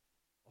pain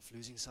of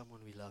losing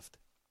someone we loved.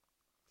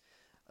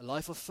 A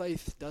life of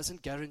faith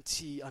doesn't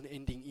guarantee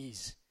unending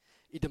ease.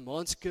 It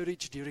demands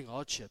courage during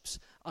hardships,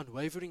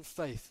 unwavering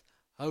faith,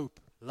 hope,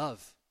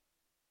 love,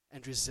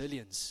 and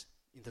resilience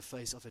in the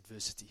face of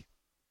adversity.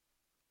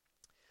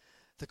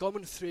 The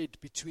common thread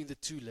between the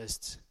two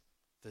lists,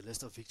 the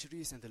list of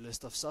victories and the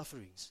list of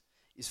sufferings,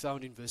 is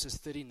found in verses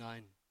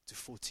 39 to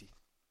 40.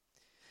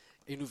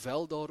 En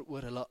hoewel daar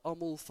oor hulle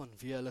almal van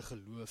wie hulle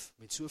geloof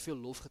met soveel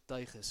lof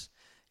getuig is,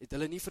 het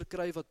hulle nie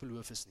verkry wat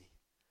beloof is nie,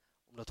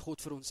 omdat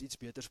God vir ons iets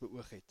beters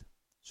beoog het,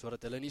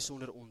 sodat hulle nie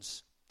sonder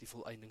ons die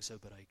volëinding sou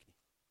bereik nie.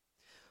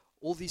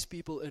 All these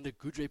people earned a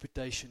good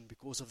reputation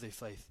because of their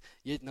faith,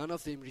 yet none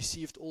of them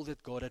received all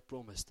that God had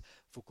promised,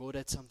 for God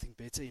had something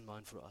better in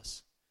mind for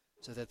us,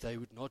 so that they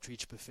would not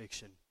reach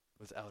perfection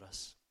without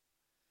us.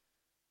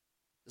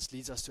 This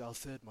leads us to our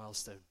third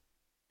milestone,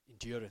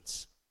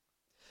 endurance.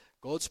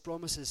 God's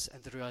promises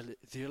and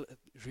the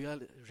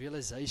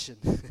realization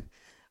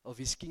of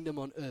His kingdom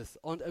on earth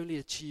aren't only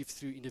achieved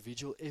through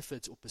individual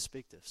efforts or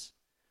perspectives.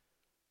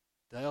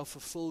 They are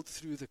fulfilled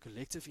through the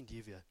collective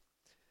endeavor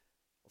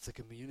of the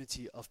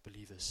community of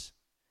believers,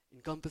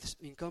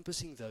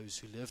 encompassing those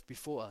who lived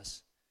before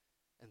us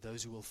and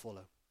those who will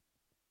follow.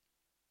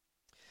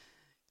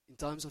 In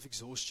times of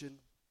exhaustion,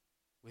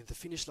 when the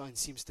finish line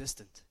seems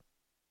distant,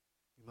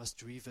 we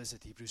must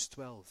revisit Hebrews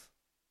 12,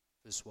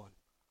 verse 1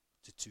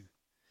 to 2.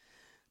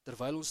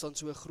 Terwyl ons dan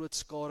so 'n groot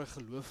skare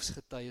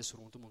geloofsgetuies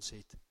rondom ons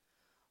het,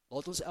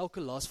 laat ons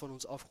elke las van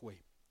ons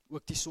afgooi,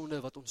 ook die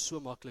sonde wat ons so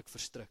maklik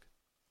verstrik.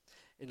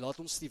 En laat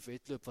ons die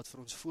wedloop wat vir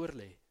ons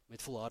voorlê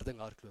met volharding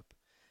hardloop,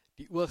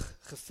 die oog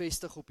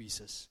gefestig op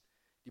Jesus,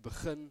 die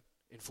begin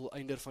en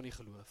volëinder van die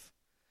geloof.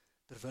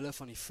 Terwille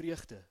van die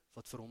vreugde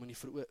wat vir hom in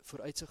die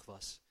vooruitsig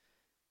was,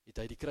 het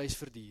hy die kruis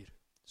verduur,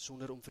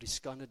 sonder om vir die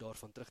skande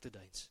daarvan terug te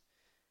deins.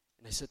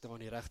 En hy sit nou aan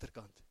die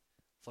regterkant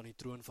van die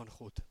troon van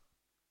God.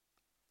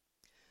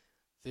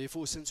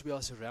 Therefore, since we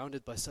are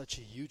surrounded by such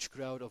a huge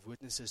crowd of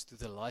witnesses to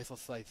the life of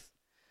faith,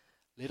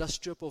 let us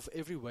strip off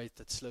every weight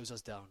that slows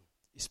us down,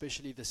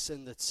 especially the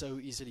sin that so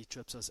easily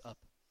trips us up,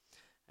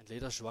 and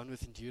let us run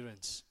with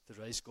endurance the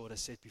race God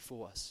has set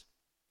before us.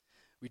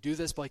 We do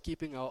this by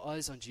keeping our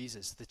eyes on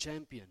Jesus, the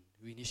champion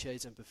who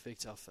initiates and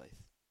perfects our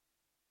faith.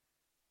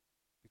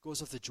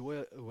 Because of the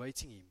joy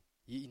awaiting Him,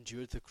 He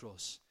endured the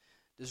cross,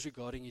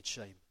 disregarding its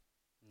shame.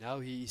 Now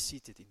He is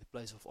seated in the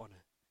place of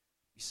honor,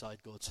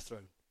 beside God's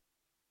throne.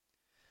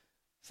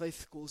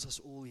 Faith calls us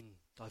all in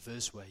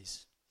diverse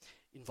ways,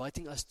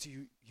 inviting us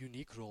to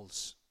unique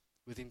roles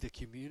within the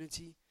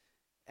community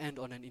and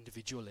on an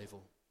individual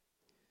level.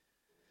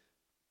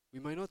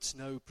 We may not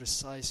know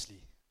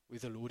precisely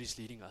where the Lord is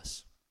leading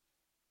us,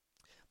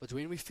 but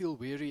when we feel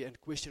weary and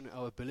question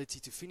our ability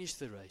to finish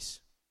the race,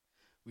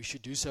 we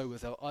should do so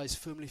with our eyes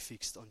firmly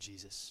fixed on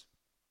Jesus,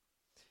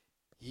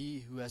 He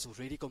who has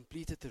already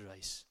completed the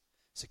race,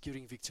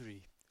 securing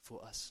victory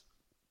for us.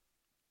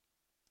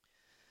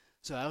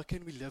 So how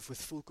can we live with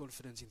full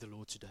confidence in the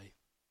Lord today?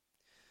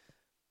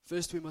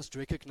 First, we must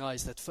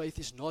recognize that faith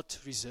is not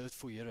reserved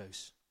for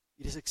heroes.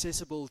 It is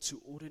accessible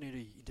to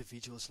ordinary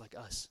individuals like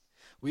us.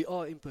 We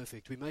are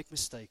imperfect, we make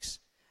mistakes,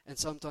 and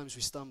sometimes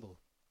we stumble.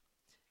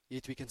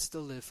 Yet we can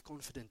still live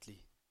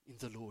confidently in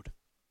the Lord.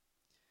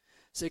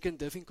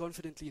 Second, living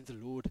confidently in the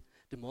Lord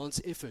demands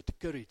effort,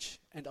 courage,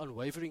 and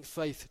unwavering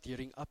faith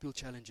during uphill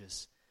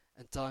challenges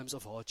and times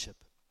of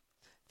hardship.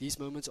 These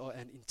moments are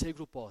an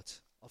integral part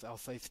of our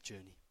faith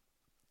journey.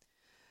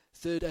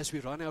 Third, as we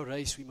run our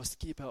race, we must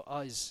keep our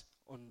eyes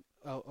on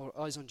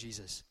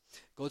Jesus.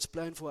 God's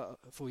plan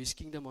for His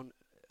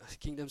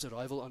kingdom's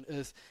arrival on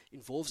earth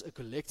involves a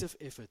collective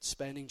effort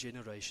spanning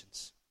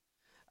generations.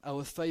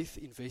 Our faith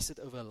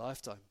invested over a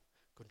lifetime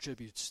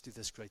contributes to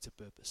this greater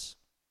purpose.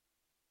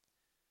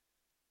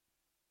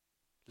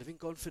 Living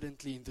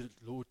confidently in the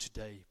Lord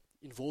today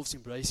involves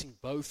embracing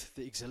both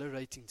the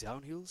exhilarating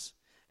downhills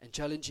and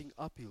challenging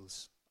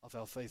uphills of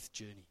our faith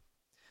journey,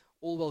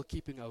 all while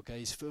keeping our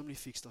gaze firmly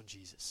fixed on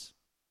Jesus.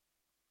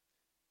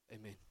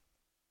 Amen.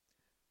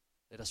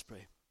 Let us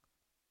pray.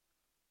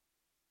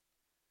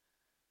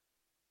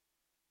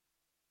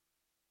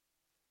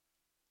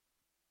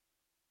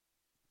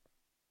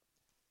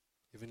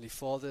 Heavenly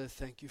Father,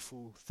 thank you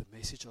for the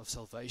message of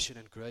salvation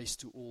and grace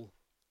to all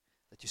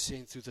that you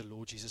sent through the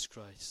Lord Jesus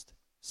Christ,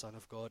 Son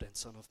of God and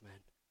Son of Man.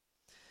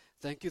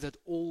 Thank you that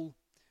all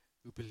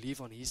who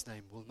believe on His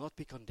name will not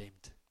be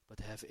condemned, but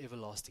have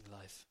everlasting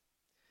life.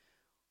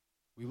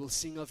 We will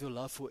sing of your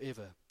love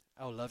forever,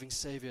 our loving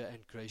Savior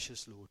and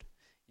gracious Lord.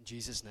 In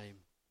Jesus' name,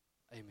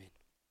 amen.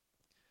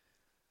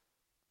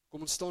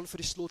 Kom ons staan vir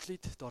die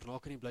slotlied, daarna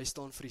kan jy bly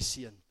staan vir die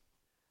seën.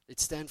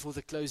 Let's stand for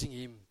the closing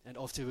hymn, and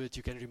afterward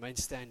you can remain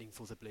standing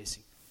for the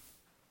blessing.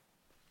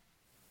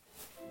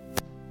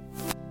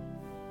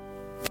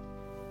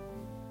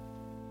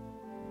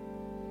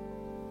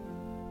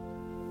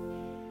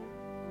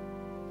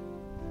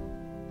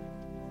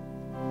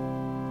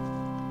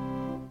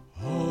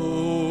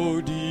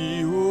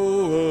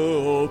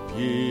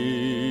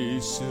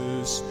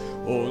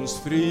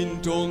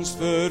 Vriend, ons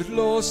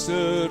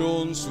verlosser,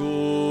 ons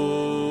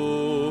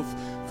hof,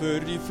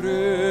 vir die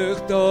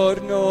vreugd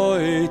daarna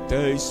het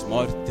hy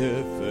smarte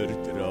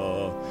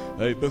verdra,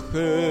 hy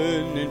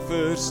begin en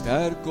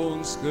versterk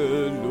ons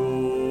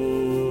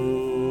geloof.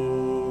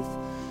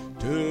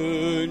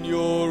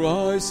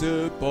 eyes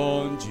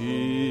upon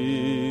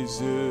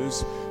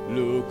Jesus,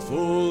 look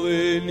full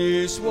in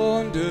his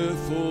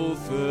wonderful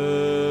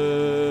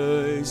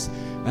face,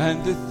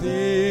 and the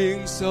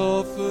things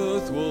of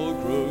earth will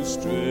grow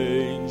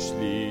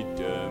strangely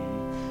dim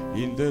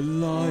in the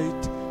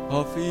light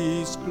of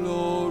his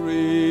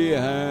glory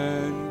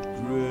and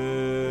grace.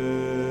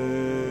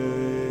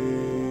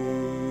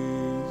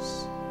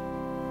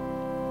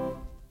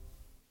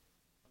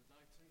 I'd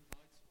like to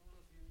invite all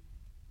of you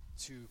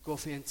to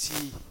coffee and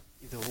tea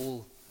in the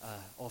hall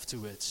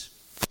afterwards.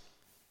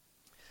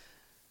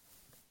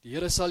 Die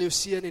Here sal jou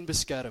seën en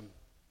beskerm.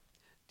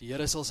 Die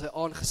Here sal sy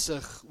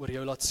aangesig oor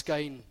jou laat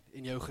skyn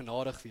en jou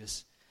genadig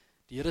wees.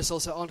 Die Here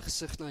sal sy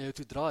aangesig na jou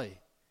toe draai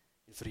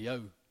en vir jou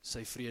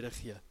sy vrede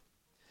gee.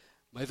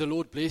 May the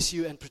Lord bless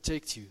you and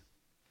protect you.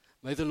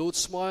 May the Lord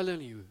smile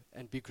on you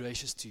and be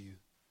gracious to you.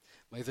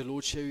 May the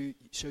Lord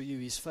show you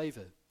his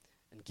favor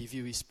and give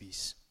you his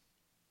peace.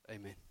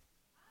 Amen.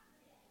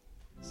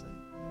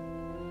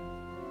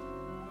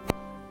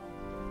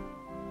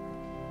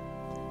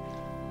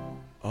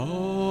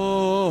 Amen.